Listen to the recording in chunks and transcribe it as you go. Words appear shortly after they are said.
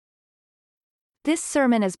This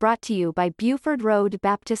sermon is brought to you by Buford Road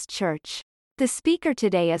Baptist Church. The speaker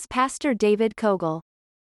today is Pastor David Kohout.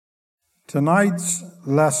 Tonight's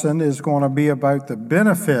lesson is going to be about the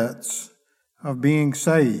benefits of being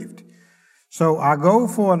saved. So I go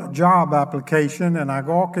for a job application and I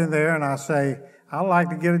walk in there and I say, I'd like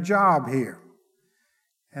to get a job here.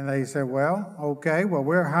 And they say, well, okay,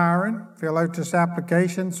 we're hiring, fill out this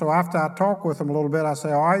application. So after I talk with them a little bit, I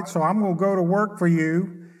say, all right, so I'm going to go to work for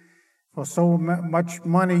you for so much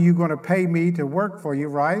money you're going to pay me to work for you,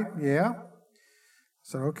 right? Yeah.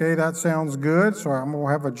 So, okay, that sounds good. So I'm going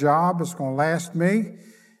to have a job. It's going to last me.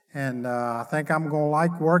 And I think I'm going to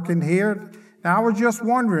like working here. Now, I was just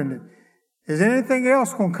wondering, is anything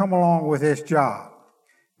else going to come along with this job?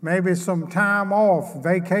 Maybe some time off,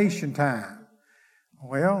 vacation time.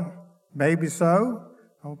 Well, maybe so.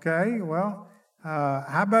 Okay, well,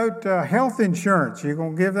 how about health insurance? You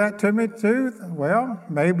going to give that to me too? Well,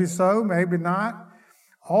 maybe so, maybe not.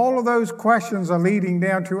 All of those questions are leading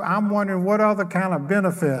down to, I'm wondering what other kind of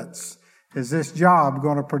benefits is this job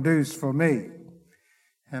going to produce for me?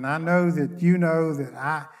 And I know that you know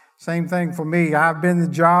that same thing for me. I've been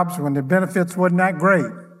in jobs when the benefits wasn't that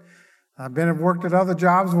great. I've worked at other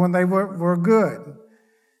jobs when they were good.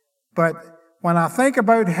 But when I think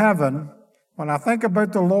about heaven, when I think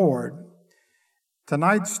about the Lord,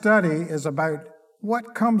 tonight's study is about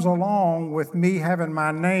what comes along with me having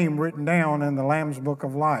my name written down in the Lamb's Book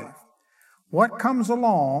of Life. What comes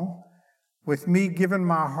along with me giving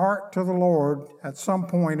my heart to the Lord at some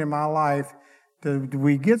point in my life? Do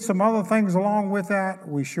we get some other things along with that?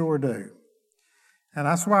 We sure do. And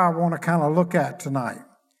that's why I want to kind of look at tonight.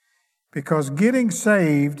 Because getting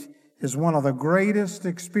saved is one of the greatest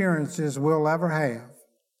experiences we'll ever have.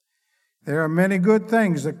 There are many good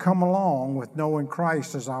things that come along with knowing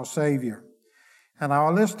Christ as our Savior. And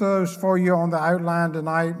I'll list those for you on the outline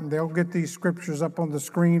tonight, and they'll get these scriptures up on the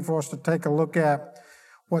screen for us to take a look at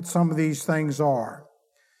what some of these things are.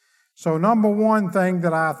 So number one thing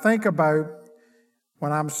that I think about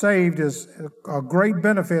when I'm saved is a great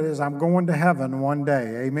benefit is I'm going to heaven one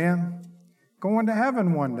day. Amen? Going to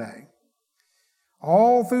heaven one day.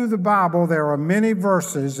 All through the Bible, there are many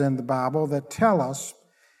verses in the Bible that tell us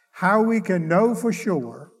how we can know for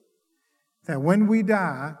sure that when we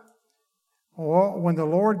die, or when the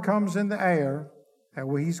Lord comes in the air, that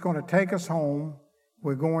He's going to take us home,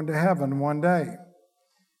 we're going to heaven one day.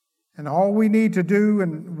 And all we need to do,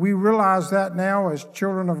 and we realize that now as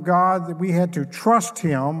children of God, that we had to trust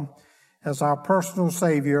Him as our personal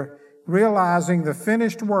Savior, realizing the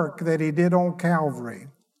finished work that He did on Calvary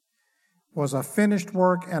was a finished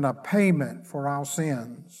work and a payment for our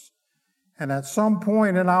sins. And at some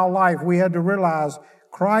point in our life, we had to realize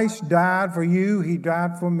Christ died for you, He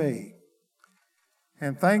died for me.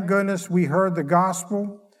 And thank goodness we heard the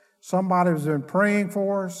gospel. Somebody has been praying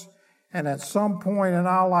for us. And at some point in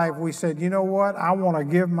our life, we said, you know what? I want to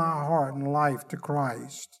give my heart and life to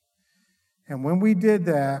Christ. And when we did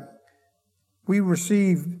that, we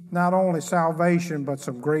received not only salvation, but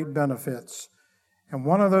some great benefits. And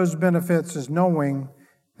one of those benefits is knowing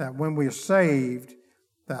that when we're saved,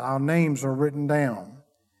 that our names are written down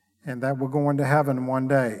and that we're going to heaven one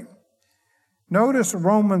day. Notice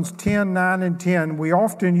Romans 10, 9 and 10. We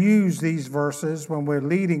often use these verses when we're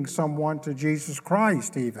leading someone to Jesus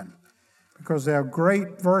Christ even, because they're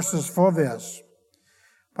great verses for this.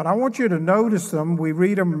 But I want you to notice them. We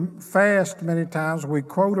read them fast many times. We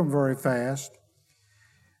quote them very fast.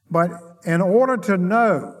 But in order to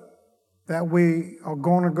know that we are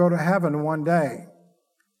going to go to heaven one day,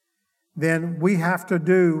 then we have to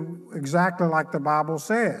do exactly like the Bible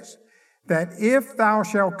says, that if thou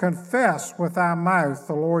shalt confess with thy mouth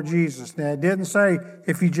the Lord Jesus. Now, it didn't say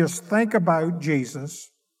if you just think about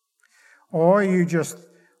Jesus or you just,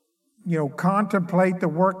 contemplate the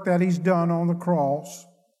work that He's done on the cross.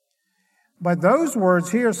 But those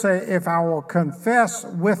words here say, if I will confess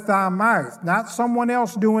with thy mouth, not someone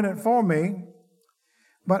else doing it for me,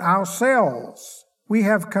 but ourselves. We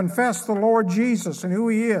have confessed the Lord Jesus and who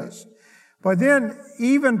He is. But then,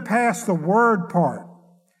 even past the word part,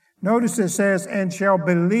 notice it says, and shall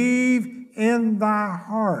believe in thy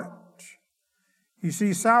heart. You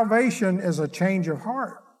see, salvation is a change of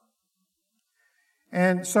heart.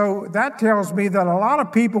 And so that tells me that a lot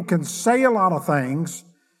of people can say a lot of things.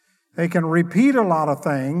 They can repeat a lot of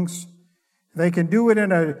things. They can do it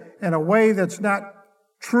in a way that's not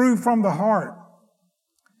true from the heart.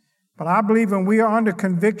 But I believe when we are under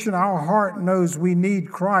conviction, our heart knows we need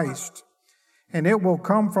Christ. And it will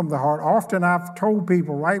come from the heart. Often I've told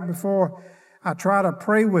people right before I try to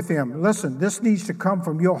pray with them, listen, this needs to come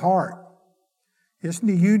from your heart.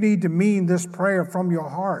 You need to mean this prayer from your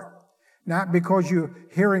heart. not because you're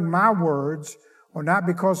hearing my words, or not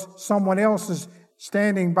because someone else is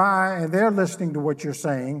standing by and they're listening to what you're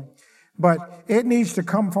saying, but it needs to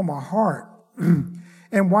come from a heart.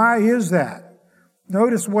 And why is that?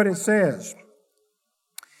 Notice what it says.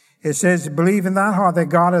 It says, believe in thy heart that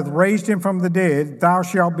God hath raised him from the dead, thou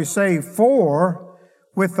shalt be saved. For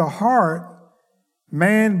with the heart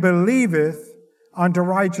man believeth unto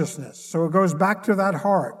righteousness. So it goes back to that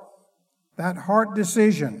heart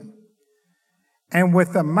decision. And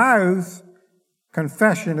with the mouth,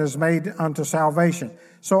 confession is made unto salvation.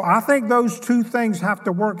 So I think those two things have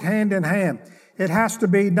to work hand in hand. It has to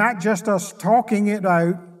be not just us talking it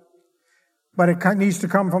out, but it needs to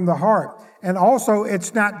come from the heart. And also,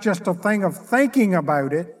 it's not just a thing of thinking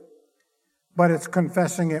about it, but it's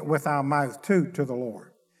confessing it with our mouth too to the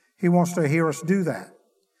Lord. He wants to hear us do that.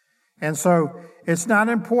 And so, it's not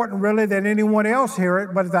important really that anyone else hear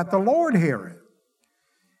it, but that the Lord hear it.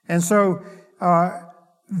 And so,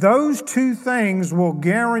 those two things will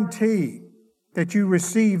guarantee that you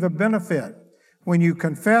receive a benefit. When you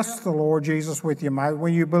confess the Lord Jesus with your mouth,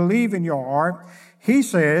 when you believe in your heart, he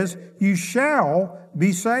says, you shall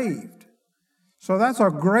be saved. So that's a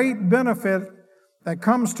great benefit that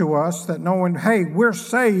comes to us, that knowing, hey, we're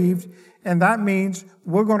saved, and that means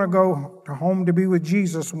we're going to go home to be with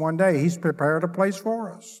Jesus one day. He's prepared a place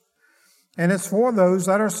for us. And it's for those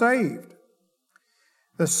that are saved.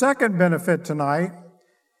 The second benefit tonight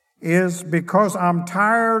is because I'm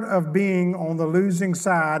tired of being on the losing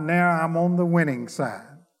side, now I'm on the winning side.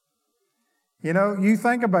 You know, you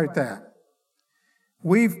think about that.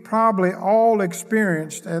 We've probably all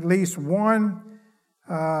experienced at least one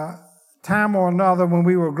time or another when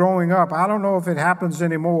we were growing up. I don't know if it happens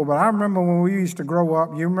anymore, but I remember when we used to grow up,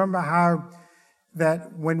 you remember how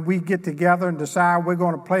that when we get together and decide we're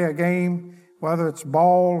going to play a game, whether it's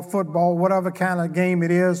ball, football, whatever kind of game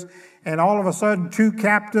it is, and all of a sudden two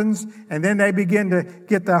captains, and then they begin to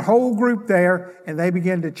get the whole group there, and they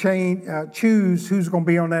begin to choose who's going to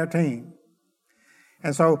be on their team.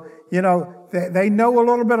 And so, you know, they know a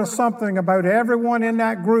little bit of something about everyone in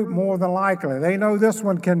that group more than likely. They know this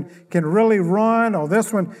one can really run, or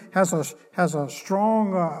this one has a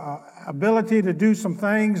strong ability to do some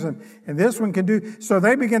things, and this one can do. So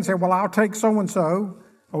they begin to say, well, I'll take so-and-so.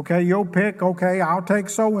 Okay, you'll pick. Okay, I'll take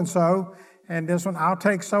so-and-so. And this one, I'll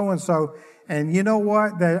take so-and-so. And you know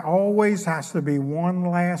what? There always has to be one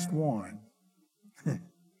last one.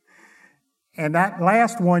 And that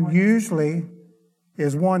last one usually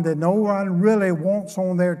is one that no one really wants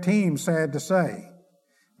on their team, sad to say.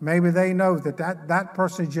 Maybe they know that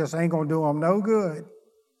person just ain't going to do them no good.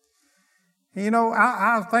 You know,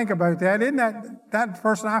 I think about that. Isn't that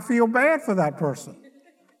person, I feel bad for that person.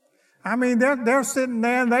 I mean, they're sitting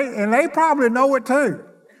there, and they probably know it too.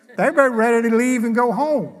 They're about ready to leave and go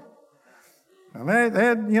home. And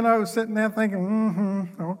they're, you know, sitting there thinking,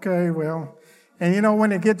 okay, well. And, you know,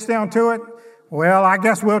 when it gets down to it, well, I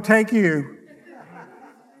guess we'll take you.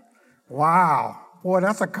 Wow. Boy,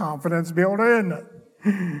 that's a confidence builder, isn't it?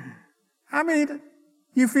 I mean,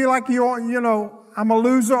 you feel like I'm a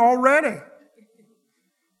loser already.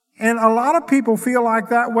 And a lot of people feel like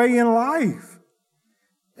that way in life.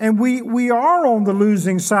 And we are on the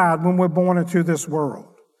losing side when we're born into this world.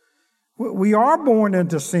 We are born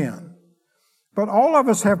into sin. But all of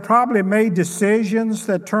us have probably made decisions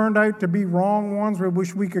that turned out to be wrong ones. We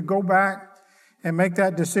wish we could go back and make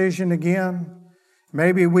that decision again.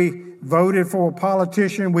 Maybe we voted for a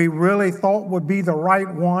politician we really thought would be the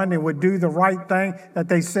right one and would do the right thing that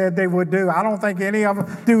they said they would do. I don't think any of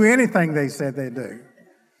them do anything they said they do.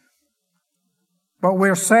 But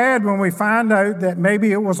we're sad when we find out that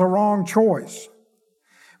maybe it was a wrong choice.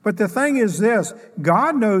 But the thing is this,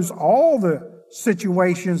 God knows all the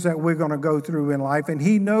situations that we're going to go through in life, and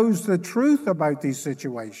He knows the truth about these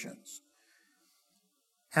situations.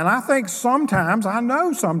 And I think sometimes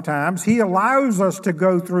He allows us to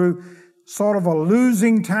go through sort of a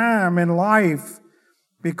losing time in life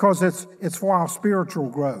because it's for our spiritual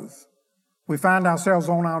growth. We find ourselves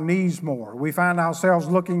on our knees more. We find ourselves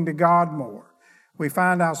looking to God more. We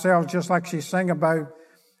find ourselves, just like she sang about,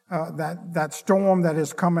 that storm that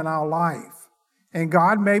has come in our life. And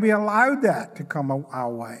God maybe allowed that to come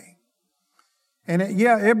our way. And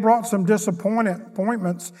it brought some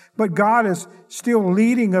disappointments, but God is still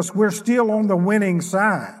leading us. We're still on the winning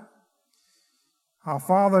side. Our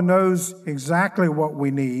Father knows exactly what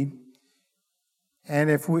we need. And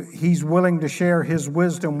if He's willing to share His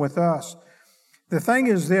wisdom with us. The thing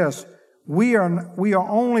is this, we are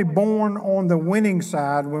only born on the winning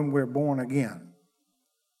side when we're born again.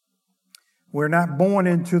 We're not born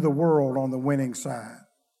into the world on the winning side.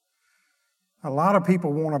 A lot of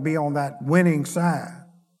people want to be on that winning side.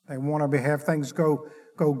 They want to have things go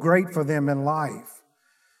great for them in life.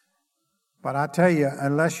 But I tell you,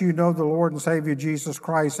 unless you know the Lord and Savior Jesus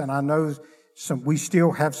Christ, and I know we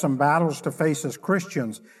still have some battles to face as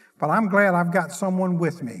Christians, but I'm glad I've got someone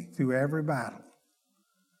with me through every battle.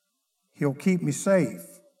 He'll keep me safe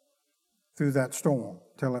through that storm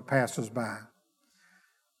till it passes by.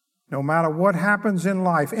 No matter what happens in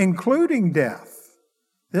life, including death,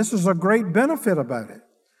 this is a great benefit about it.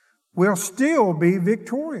 We'll still be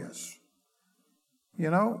victorious. You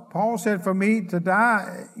know, Paul said, for me to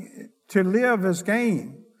die, to live is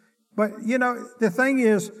gain. But, you know, the thing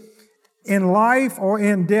is, in life or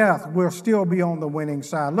in death, we'll still be on the winning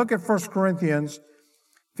side. Look at 1 Corinthians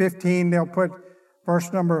 15. They'll put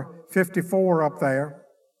verse number 54 up there.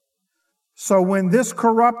 So when this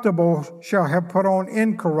corruptible shall have put on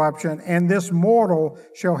incorruption, and this mortal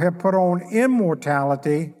shall have put on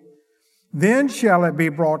immortality, then shall it be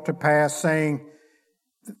brought to pass, saying,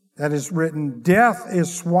 that is written, death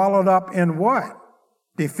is swallowed up in what?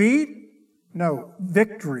 Defeat? No,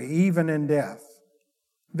 victory, even in death.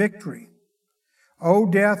 Victory. O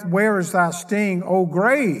death, where is thy sting? O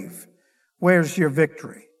grave, where's your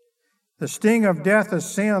victory? The sting of death is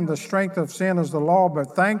sin, the strength of sin is the law,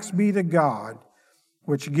 but thanks be to God,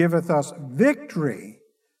 which giveth us victory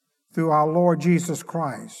through our Lord Jesus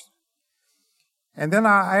Christ. And then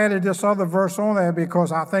I added this other verse on there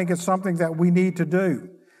because I think it's something that we need to do.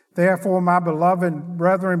 Therefore, my beloved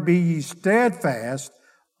brethren, be ye steadfast,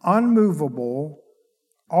 unmovable,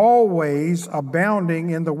 always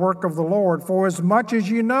abounding in the work of the Lord, for as much as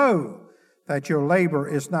you know that your labor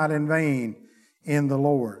is not in vain in the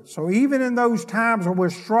Lord. So even in those times when we're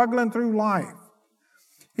struggling through life,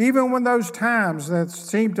 even when those times that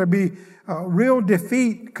seem to be real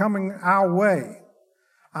defeat coming our way,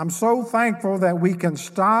 I'm so thankful that we can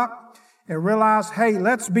stop and realize, hey,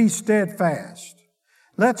 let's be steadfast.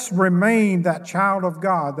 Let's remain that child of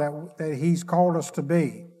God that He's called us to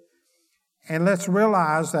be. And let's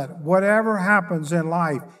realize that whatever happens in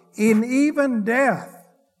life, in even death,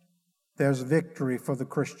 there's victory for the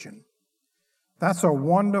Christian. That's a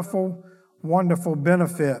wonderful, wonderful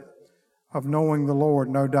benefit of knowing the Lord,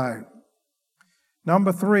 no doubt.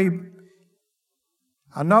 Number 3,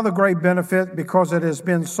 another great benefit because it has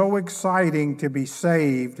been so exciting to be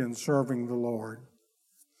saved and serving the Lord.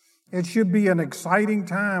 It should be an exciting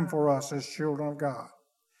time for us as children of God.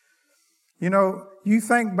 You know, you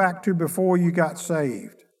think back to before you got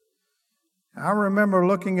saved. I remember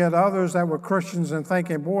looking at others that were Christians and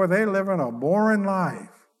thinking, boy, they're living a boring life.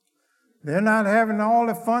 They're not having all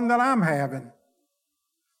the fun that I'm having.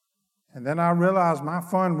 And then I realized my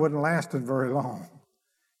fun wouldn't last very long.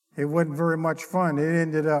 It wasn't very much fun. It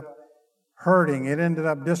ended up hurting. It ended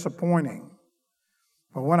up disappointing.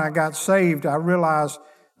 But when I got saved, I realized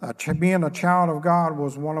being a child of God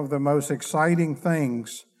was one of the most exciting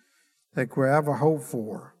things that could ever hope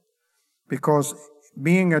for. Because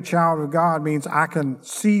being a child of God means I can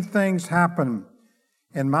see things happen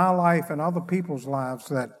in my life and other people's lives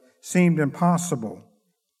that seemed impossible.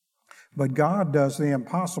 But God does the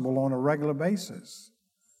impossible on a regular basis.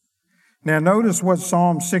 Now notice what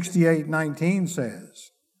Psalm 68:19 says.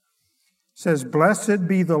 It says, blessed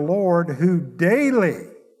be the Lord who daily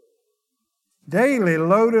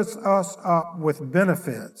loadeth us up with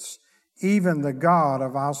benefits, even the God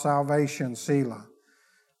of our salvation, Selah.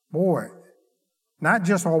 Boy, not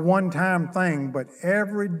just a one-time thing, but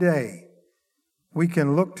every day we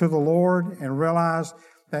can look to the Lord and realize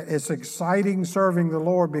that it's exciting serving the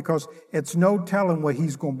Lord because it's no telling what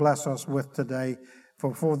He's going to bless us with today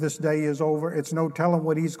before this day is over. It's no telling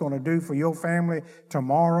what He's going to do for your family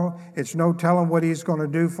tomorrow. It's no telling what He's going to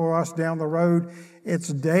do for us down the road. It's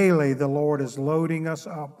daily the Lord is loading us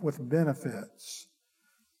up with benefits,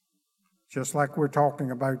 just like we're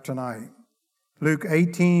talking about tonight. Luke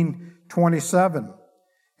 18:27,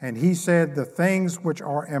 and He said, the things which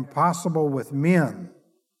are impossible with men,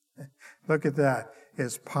 look at that,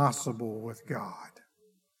 is possible with God.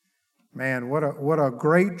 Man, what a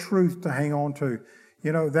great truth to hang on to.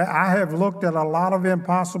 You know, that I have looked at a lot of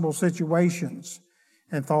impossible situations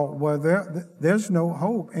and thought, well, there's no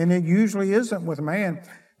hope. And it usually isn't with man.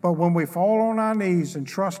 But when we fall on our knees and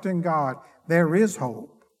trust in God, there is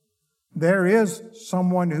hope. There is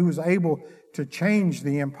someone who is able to change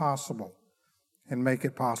the impossible and make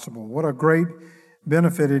it possible. What a great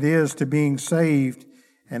benefit it is to being saved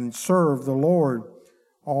and serve the Lord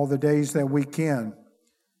all the days that we can.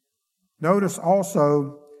 Notice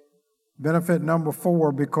also benefit number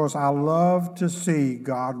 4, because I love to see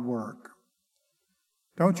God work.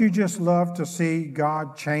 Don't you just love to see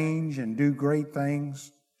God change and do great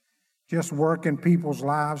things? just work in people's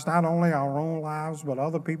lives, not only our own lives, but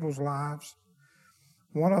other people's lives.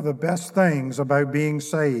 One of the best things about being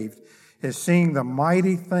saved is seeing the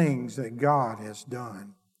mighty things that God has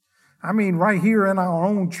done. I mean, right here in our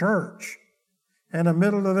own church, in the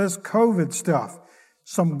middle of this COVID stuff,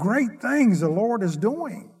 some great things the Lord is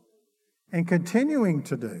doing and continuing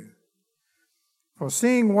to do. For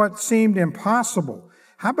seeing what seemed impossible.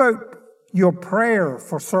 How about your prayer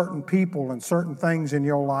for certain people and certain things in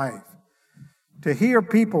your life? To hear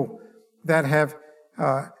people that have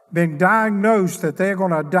been diagnosed that they're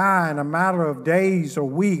going to die in a matter of days or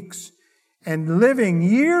weeks, and living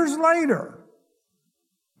years later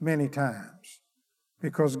many times.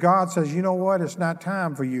 Because God says, you know what, it's not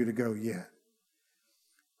time for you to go yet.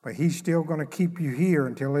 But He's still going to keep you here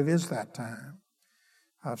until it is that time.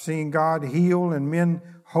 I've seen God heal and mend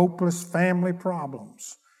hopeless family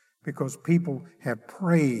problems because people have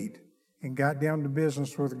prayed and got down to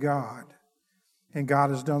business with God. And God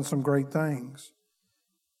has done some great things.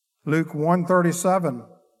 Luke 1:37,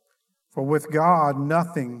 for with God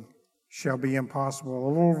nothing shall be impossible. A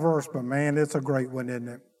little verse, but man, it's a great one, isn't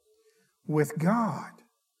it? With God,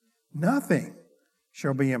 nothing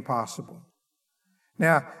shall be impossible.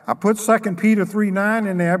 Now, I put 2 Peter 3:9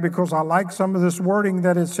 in there because I like some of this wording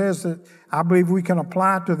that it says that I believe we can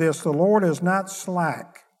apply to this. The Lord is not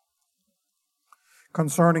slack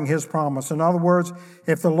concerning His promise. In other words,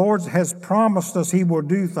 if the Lord has promised us He will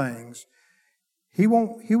do things, He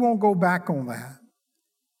won't go back on that.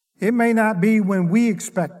 It may not be when we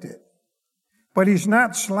expect it, but He's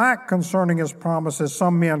not slack concerning His promise, as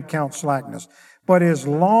some men count slackness, but is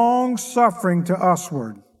long-suffering to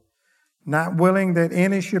usward, not willing that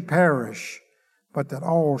any should perish, but that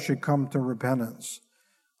all should come to repentance.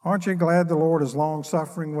 Aren't you glad the Lord is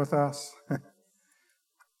long-suffering with us?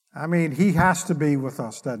 I mean, He has to be with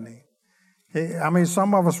us, doesn't He? I mean,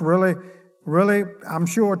 some of us really, I'm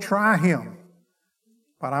sure, try Him.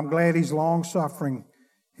 But I'm glad He's long-suffering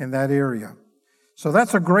in that area. So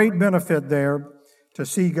that's a great benefit there, to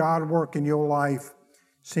see God work in your life,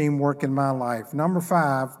 see Him work in my life. Number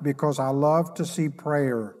 5, because I love to see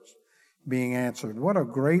prayers being answered. What a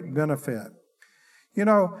great benefit. You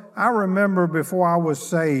know, I remember before I was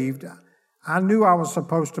saved, I knew I was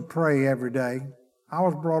supposed to pray every day. I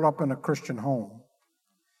was brought up in a Christian home.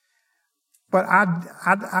 But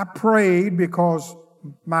I prayed because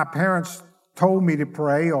my parents told me to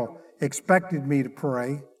pray or expected me to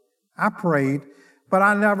pray. I prayed, but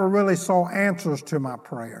I never really saw answers to my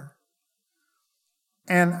prayer.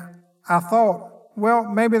 And I thought, well,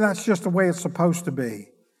 maybe that's just the way it's supposed to be.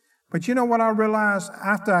 But you know what I realized?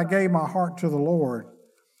 After I gave my heart to the Lord,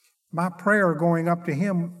 my prayer going up to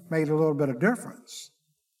Him made a little bit of difference.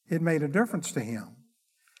 It made a difference to Him.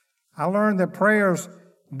 I learned that prayers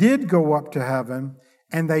did go up to heaven,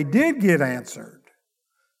 and they did get answered.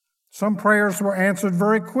 Some prayers were answered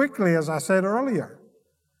very quickly, as I said earlier.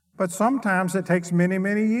 But sometimes it takes many,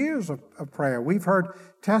 many years of prayer. We've heard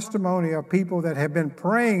testimony of people that have been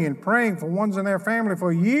praying and praying for ones in their family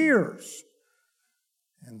for years.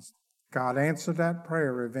 And God answered that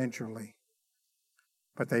prayer eventually.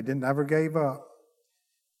 But they never gave up.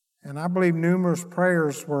 And I believe numerous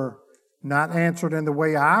prayers were not answered in the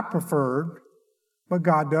way I preferred, but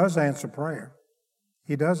God does answer prayer.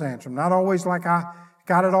 He does answer them. Not always like I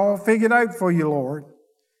got it all figured out for you, Lord.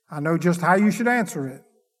 I know just how you should answer it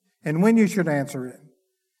and when you should answer it.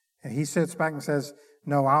 And He sits back and says,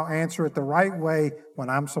 no, I'll answer it the right way when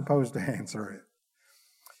I'm supposed to answer it.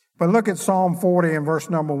 But look at Psalm 40 and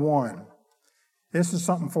verse number 1. This is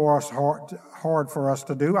something for us hard for us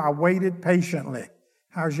to do. I waited patiently.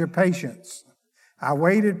 How's your patience? I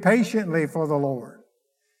waited patiently for the Lord,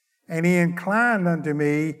 and He inclined unto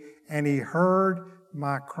me, and He heard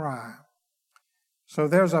my cry. So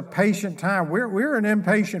there's a patient time. We're an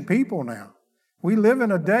impatient people now. We live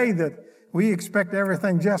in a day that we expect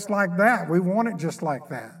everything just like that. We want it just like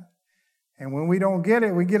that. And when we don't get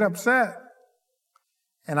it, we get upset.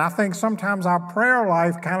 And I think sometimes our prayer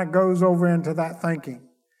life kind of goes over into that thinking.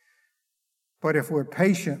 But if we're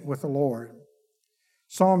patient with the Lord.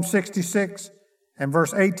 Psalm 66 and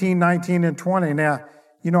verse 18, 19, and 20. Now,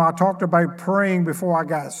 you know, I talked about praying before I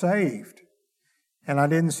got saved. And I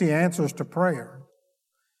didn't see answers to prayer.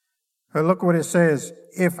 But look what it says.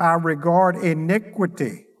 If I regard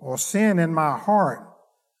iniquity or sin in my heart,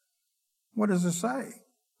 what does it say?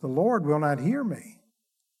 The Lord will not hear me.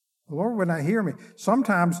 The Lord will not hear me.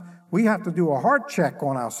 Sometimes we have to do a heart check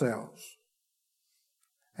on ourselves.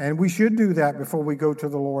 And we should do that before we go to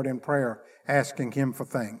the Lord in prayer, asking Him for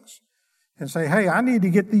things. And say, hey, I need to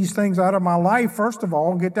get these things out of my life, first of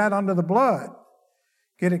all, and get that under the blood.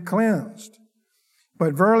 Get it cleansed.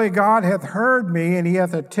 But verily God hath heard me, and he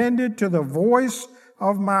hath attended to the voice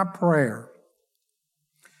of my prayer.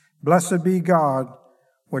 Blessed be God,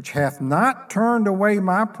 which hath not turned away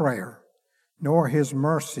my prayer, nor his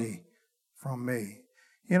mercy from me.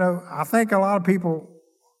 You know, I think a lot of people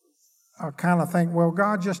kind of think, well,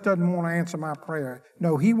 God just doesn't want to answer my prayer.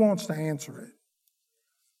 No, he wants to answer it.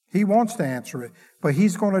 He wants to answer it, but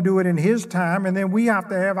he's going to do it in his time, and then we have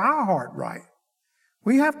to have our heart right.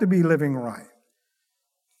 We have to be living right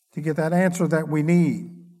to get that answer that we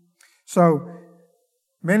need. So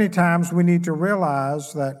many times we need to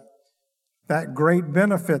realize that that great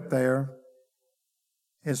benefit there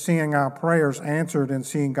is seeing our prayers answered and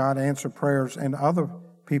seeing God answer prayers in other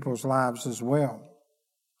people's lives as well.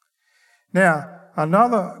 Now,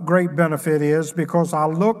 another great benefit is because I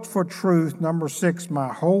looked for truth, number 6,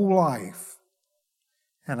 my whole life,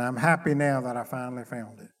 and I'm happy now that I finally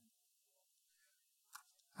found it.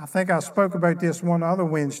 I think I spoke about this one other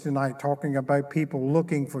Wednesday night, talking about people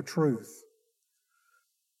looking for truth.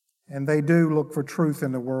 And they do look for truth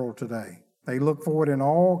in the world today. They look for it in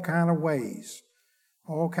all kind of ways,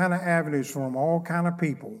 all kind of avenues from all kind of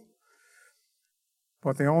people.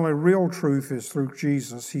 But the only real truth is through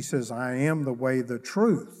Jesus. He says, I am the way, the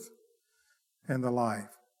truth, and the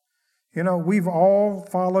life. You know, we've all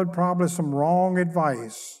followed probably some wrong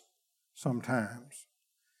advice sometimes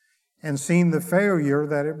and seen the failure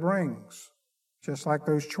that it brings, just like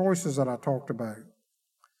those choices that I talked about.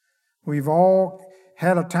 We've all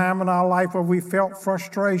had a time in our life where we felt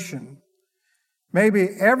frustration. Maybe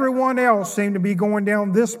everyone else seemed to be going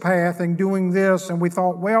down this path and doing this, and we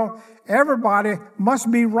thought, well, everybody must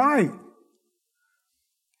be right.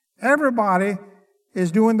 Everybody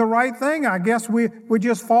is doing the right thing. I guess we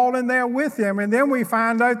just fall in there with them, and then we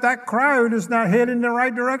find out that crowd is not heading in the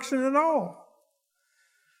right direction at all.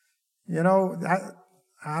 You know,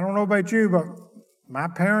 I don't know about you, but my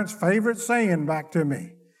parents' favorite saying back to me,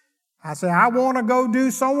 I say, I want to go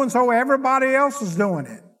do so-and-so, everybody else is doing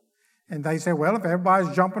it. And they say, well, if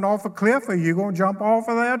everybody's jumping off a cliff, are you going to jump off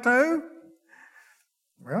of there too?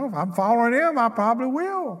 Well, if I'm following him, I probably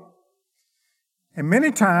will. And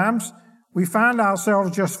many times, we find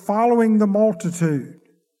ourselves just following the multitude,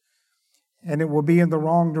 and it will be in the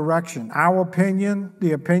wrong direction. Our opinion,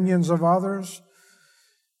 the opinions of others,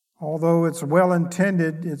 although it's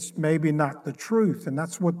well-intended, it's maybe not the truth, and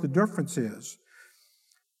that's what the difference is.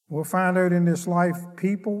 We'll find out in this life,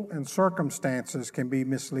 people and circumstances can be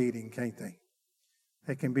misleading, can't they?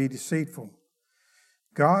 They can be deceitful.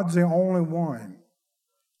 God's the only one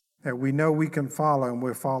that we know we can follow, and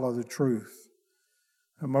we'll follow the truth.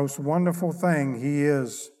 The most wonderful thing he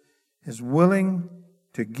is willing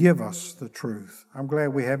to give us the truth. I'm glad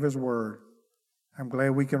we have his word. I'm glad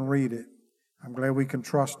we can read it. I'm glad we can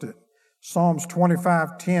trust it. Psalms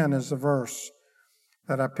 25:10 is the verse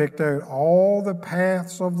that I picked out. All the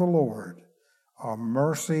paths of the Lord are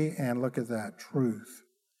mercy and, look at that, truth,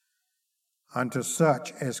 unto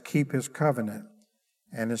such as keep his covenant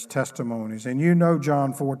and his testimonies. And you know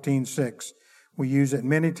John 14:6. We use it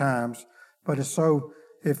many times, but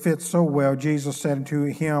it fits so well. Jesus said unto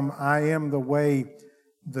him, I am the way,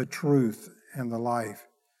 the truth, and the life.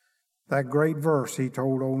 That great verse he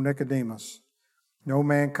told old Nicodemus, no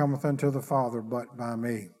man cometh unto the Father but by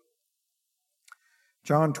me.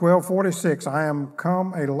 John 12:46, I am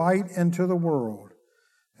come a light into the world,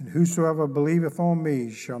 and whosoever believeth on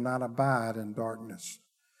me shall not abide in darkness.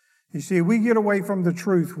 You see, we get away from the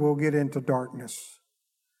truth, we'll get into darkness.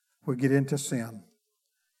 We'll get into sin.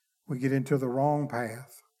 We get into the wrong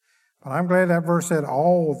path. But I'm glad that verse said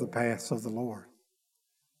all the paths of the Lord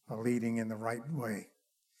are leading in the right way,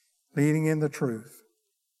 leading in the truth.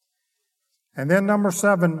 And then number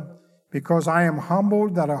 7, because I am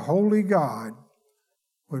humbled that a holy God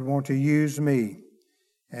would want to use me,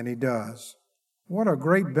 and he does. What a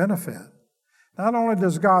great benefit. Not only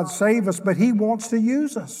does God save us, but he wants to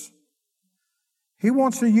use us. He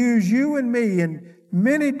wants to use you and me in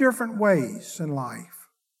many different ways in life.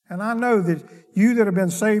 And I know that you that have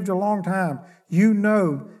been saved a long time, you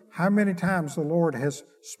know how many times the Lord has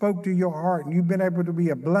spoke to your heart, and you've been able to be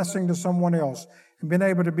a blessing to someone else and been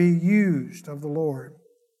able to be used of the Lord.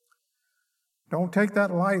 Don't take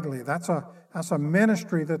that lightly. That's a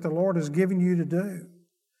ministry that the Lord has given you to do.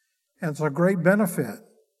 And it's a great benefit.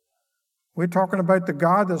 We're talking about the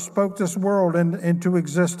God that spoke this world into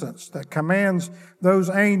existence, that commands those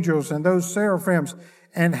angels and those seraphims,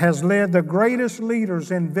 and has led the greatest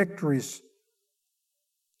leaders in victories,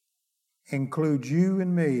 includes you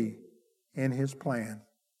and me in his plan.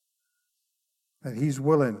 That he's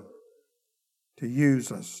willing to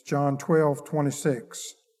use us. John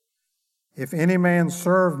 12:26. If any man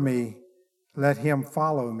serve me, let him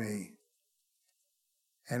follow me.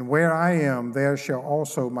 And where I am, there shall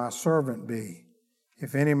also my servant be.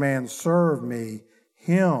 If any man serve me,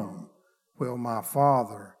 him will my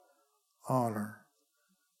Father honor.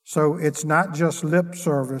 So it's not just lip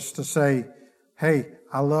service to say, hey,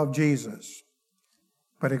 I love Jesus.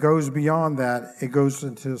 But it goes beyond that. It goes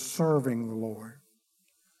into serving the Lord.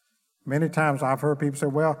 Many times I've heard people say,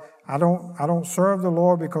 well, I don't serve the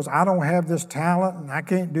Lord because I don't have this talent and I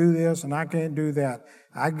can't do this and I can't do that.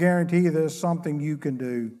 I guarantee you there's something you can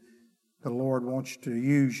do the Lord wants to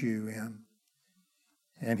use you in.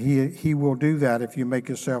 And He will do that if you make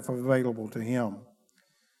yourself available to Him.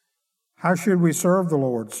 How should we serve the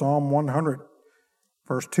Lord? Psalm 100,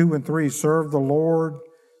 verse 2 and 3, serve the Lord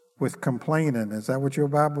with complaining. Is that what your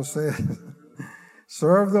Bible says?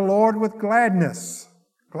 Serve the Lord with gladness.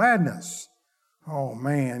 Gladness. Oh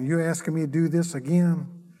man, you asking me to do this again?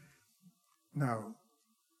 No.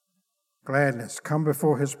 Gladness. Come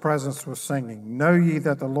before His presence with singing. Know ye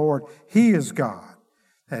that the Lord, He is God,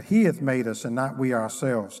 that He hath made us and not we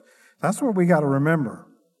ourselves. That's what we got to remember.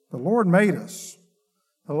 The Lord made us.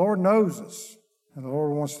 The Lord knows us. And the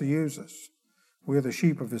Lord wants to use us. We're the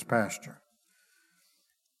sheep of His pasture.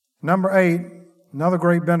 Number 8, another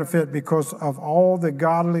great benefit because of all the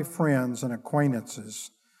godly friends and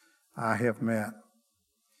acquaintances I have met.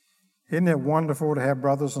 Isn't it wonderful to have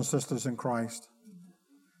brothers and sisters in Christ?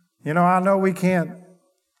 You know, I know we can't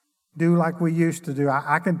do like we used to do.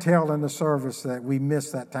 I can tell in the service that we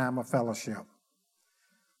miss that time of fellowship.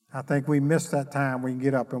 I think we miss that time we can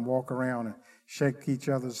get up and walk around and shake each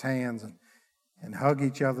other's hands and hug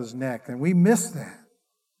each other's neck. And we miss that.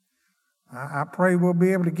 I pray we'll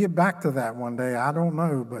be able to get back to that one day. I don't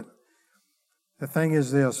know, but the thing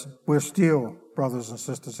is this, we're still brothers and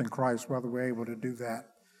sisters in Christ, whether we're able to do that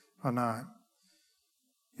or not.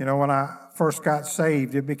 You know, when I first got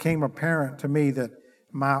saved, it became apparent to me that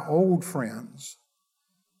my old friends,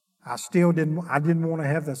 I didn't want to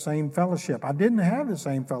have the same fellowship. I didn't have the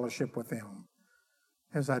same fellowship with them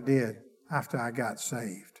as I did after I got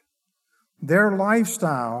saved. Their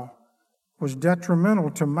lifestyle was detrimental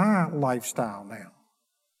to my lifestyle now.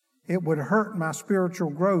 It would hurt my spiritual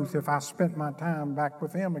growth if I spent my time back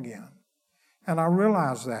with them again. And I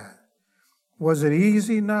realized that. Was it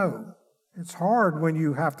easy? No. It's hard when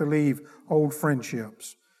you have to leave old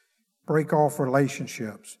friendships, break off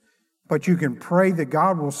relationships. But you can pray that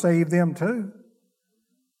God will save them too.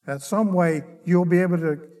 That some way you'll be able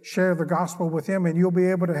to share the gospel with them and you'll be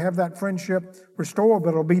able to have that friendship restored, but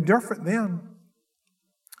it'll be different then.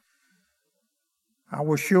 I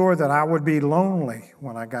was sure that I would be lonely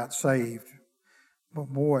when I got saved. But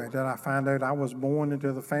boy, did I find out I was born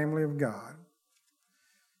into the family of God.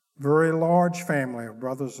 Very large family of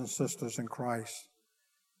brothers and sisters in Christ.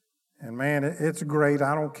 And man, it's great.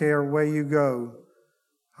 I don't care where you go,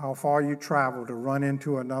 how far you travel to run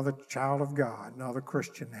into another child of God, another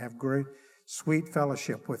Christian, have great, sweet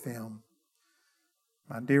fellowship with them.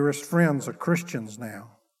 My dearest friends are Christians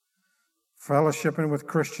now. Fellowshipping with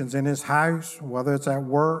Christians in His house, whether it's at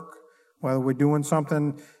work, whether we're doing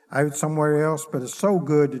something out somewhere else, but it's so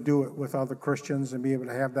good to do it with other Christians and be able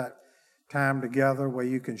to have that time together where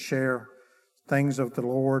you can share things of the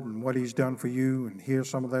Lord and what He's done for you and hear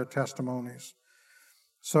some of their testimonies.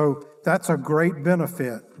 So that's a great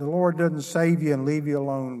benefit. The Lord doesn't save you and leave you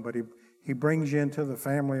alone, but He brings you into the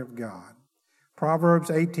family of God. Proverbs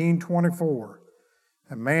 18:24,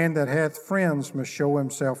 a man that hath friends must show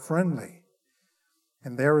himself friendly.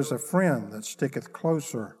 And there is a friend that sticketh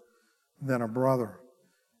closer than a brother.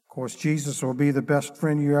 Of course, Jesus will be the best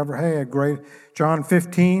friend you ever had. Great. John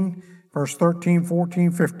 15, verse 13,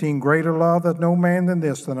 14, 15. Greater love hath no man than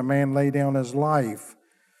this, than a man lay down his life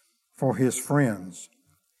for his friends.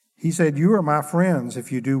 He said, you are my friends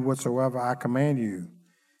if you do whatsoever I command you.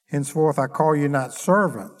 Henceforth I call you not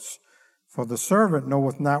servants, for the servant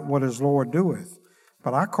knoweth not what his Lord doeth.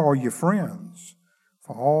 But I call you friends.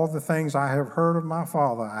 For all the things I have heard of my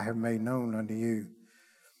Father, I have made known unto you.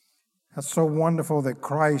 That's so wonderful that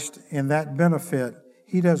Christ, in that benefit,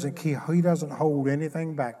 He doesn't hold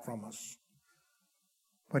anything back from us.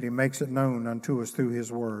 But He makes it known unto us through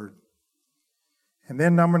His Word. And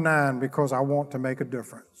then number 9, because I want to make a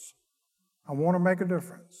difference. I want to make a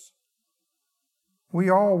difference. We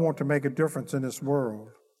all want to make a difference in this world.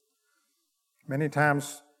 Many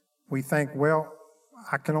times we think, well,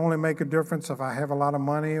 I can only make a difference if I have a lot of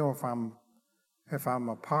money or if I'm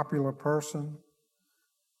a popular person.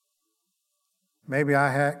 Maybe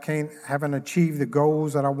I haven't achieved the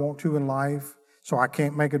goals that I want to in life, so I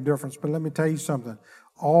can't make a difference. But let me tell you something.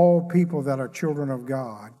 All people that are children of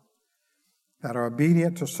God, that are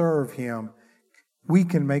obedient to serve Him, we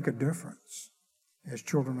can make a difference as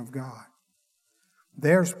children of God.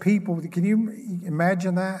 There's people, can you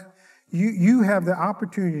imagine that? You have the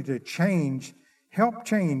opportunity to help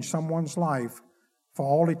change someone's life for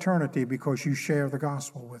all eternity because you share the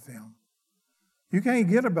gospel with them. You can't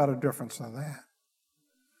get a better difference than that.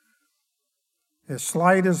 As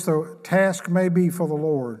slight as the task may be for the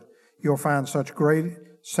Lord, you'll find such great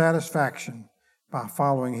satisfaction by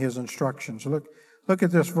following His instructions. Look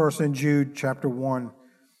at this verse in Jude chapter 1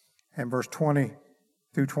 and verse 20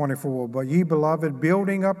 through 24. But ye beloved,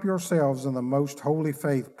 building up yourselves in the most holy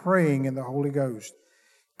faith, praying in the Holy Ghost,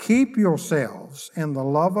 keep yourselves in the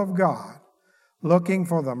love of God, looking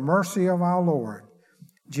for the mercy of our Lord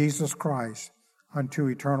Jesus Christ unto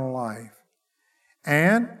eternal life.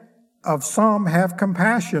 And of some have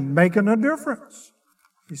compassion, making a difference.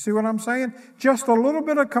 You see what I'm saying? Just a little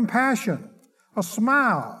bit of compassion, a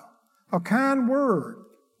smile, a kind word.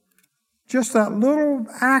 Just that little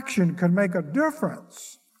action could make a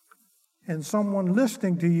difference in someone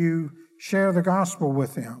listening to you share the gospel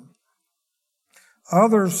with them.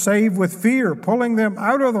 Others save with fear, pulling them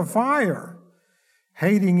out of the fire,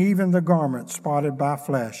 hating even the garment spotted by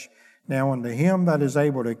flesh. Now unto Him that is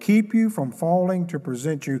able to keep you from falling, to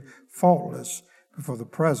present you faultless before the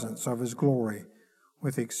presence of His glory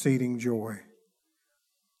with exceeding joy.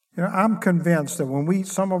 You know, I'm convinced that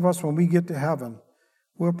some of us, when we get to heaven,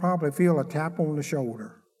 we'll probably feel a tap on the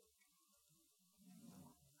shoulder.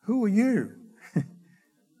 Who are you?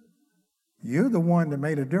 You're the one that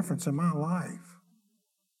made a difference in my life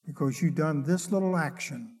because you've done this little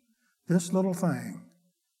action, this little thing,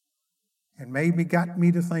 and maybe got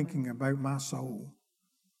me to thinking about my soul.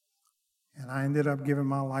 And I ended up giving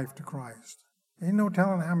my life to Christ. Ain't no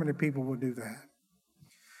telling how many people will do that.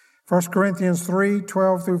 1 Corinthians 3,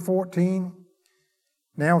 12 through 14.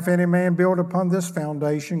 Now if any man build upon this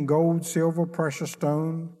foundation, gold, silver, precious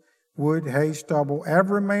stone, wood, hay, stubble,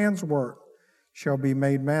 every man's work shall be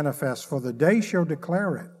made manifest, for the day shall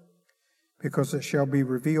declare it, because it shall be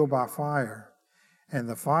revealed by fire. And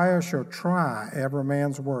the fire shall try every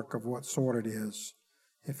man's work of what sort it is.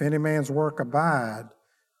 If any man's work abide,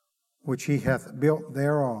 which he hath built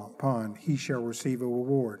thereupon, he shall receive a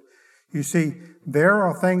reward. You see, there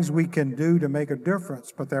are things we can do to make a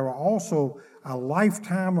difference, but there are also a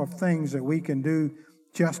lifetime of things that we can do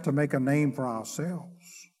just to make a name for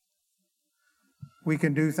ourselves. We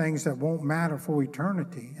can do things that won't matter for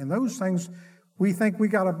eternity. And those things, we think we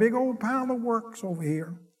got a big old pile of works over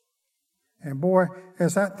here. And boy,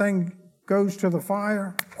 as that thing goes to the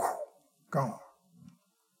fire, gone.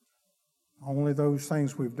 Only those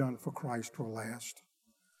things we've done for Christ will last.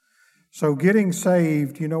 So getting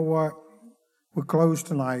saved, you know what? We'll close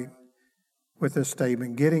tonight with this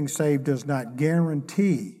statement. Getting saved does not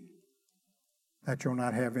guarantee that you'll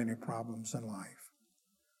not have any problems in life.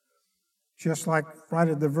 Just like right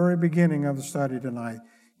at the very beginning of the study tonight,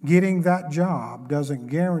 getting that job doesn't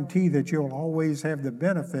guarantee that you'll always have the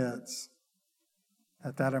benefits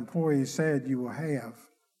that employee said you will have.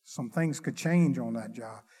 Some things could change on that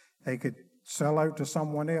job. They could sell out to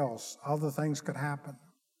someone else. Other things could happen.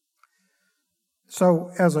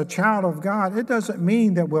 So as a child of God, it doesn't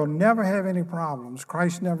mean that we'll never have any problems.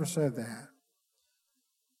 Christ never said that.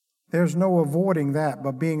 There's no avoiding that,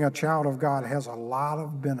 but being a child of God has a lot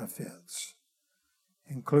of benefits,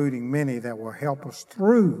 including many that will help us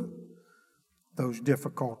through those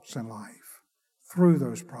difficulties in life, through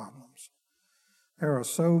those problems. There are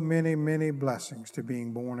so many, many blessings to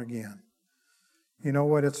being born again. You know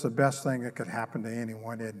what? It's the best thing that could happen to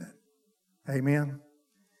anyone, isn't it? Amen?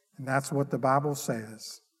 And that's what the Bible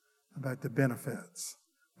says about the benefits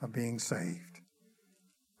of being saved.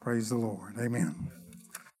 Praise the Lord. Amen.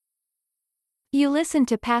 You listen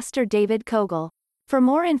to Pastor David Kohout. For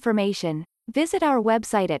more information, visit our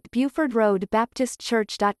website at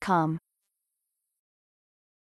BufordRoadBaptistChurch.com.